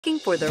Looking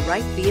for the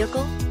right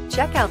vehicle?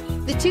 Check out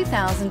the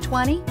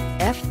 2020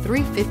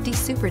 F-350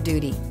 Super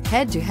Duty.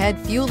 Head-to-head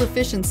fuel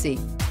efficiency,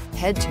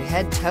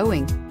 head-to-head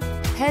towing,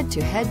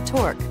 head-to-head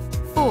torque.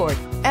 Ford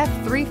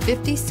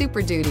F-350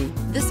 Super Duty.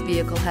 This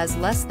vehicle has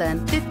less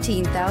than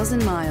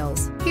 15,000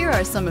 miles. Here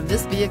are some of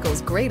this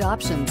vehicle's great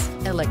options: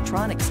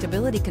 electronic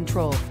stability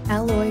control,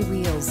 alloy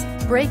wheels,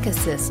 brake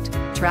assist,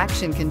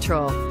 traction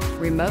control,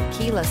 remote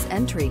keyless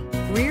entry,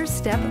 rear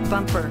step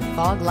bumper,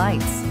 fog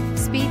lights,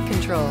 speed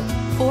control,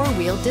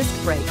 four-wheel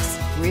disc brakes,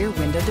 rear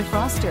window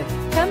defroster.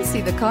 Come see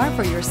the car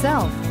for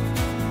yourself.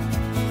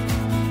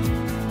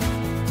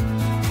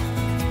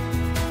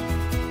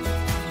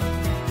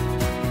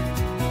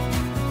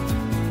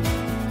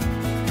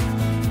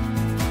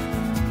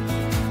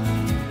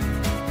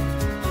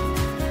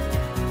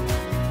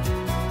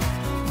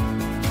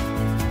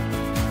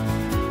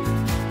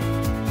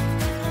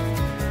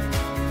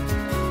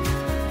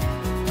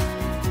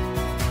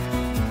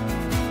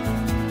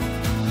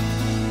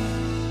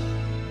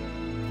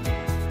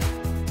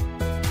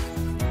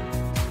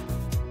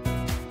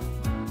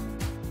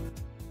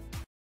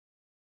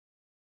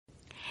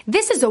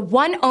 This is a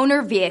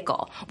one-owner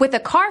vehicle with a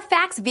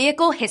Carfax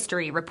Vehicle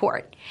History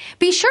Report.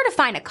 Be sure to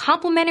find a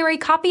complimentary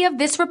copy of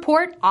this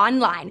report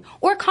online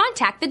or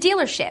contact the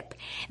dealership.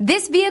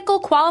 This vehicle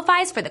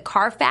qualifies for the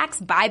Carfax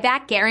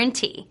Buyback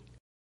Guarantee.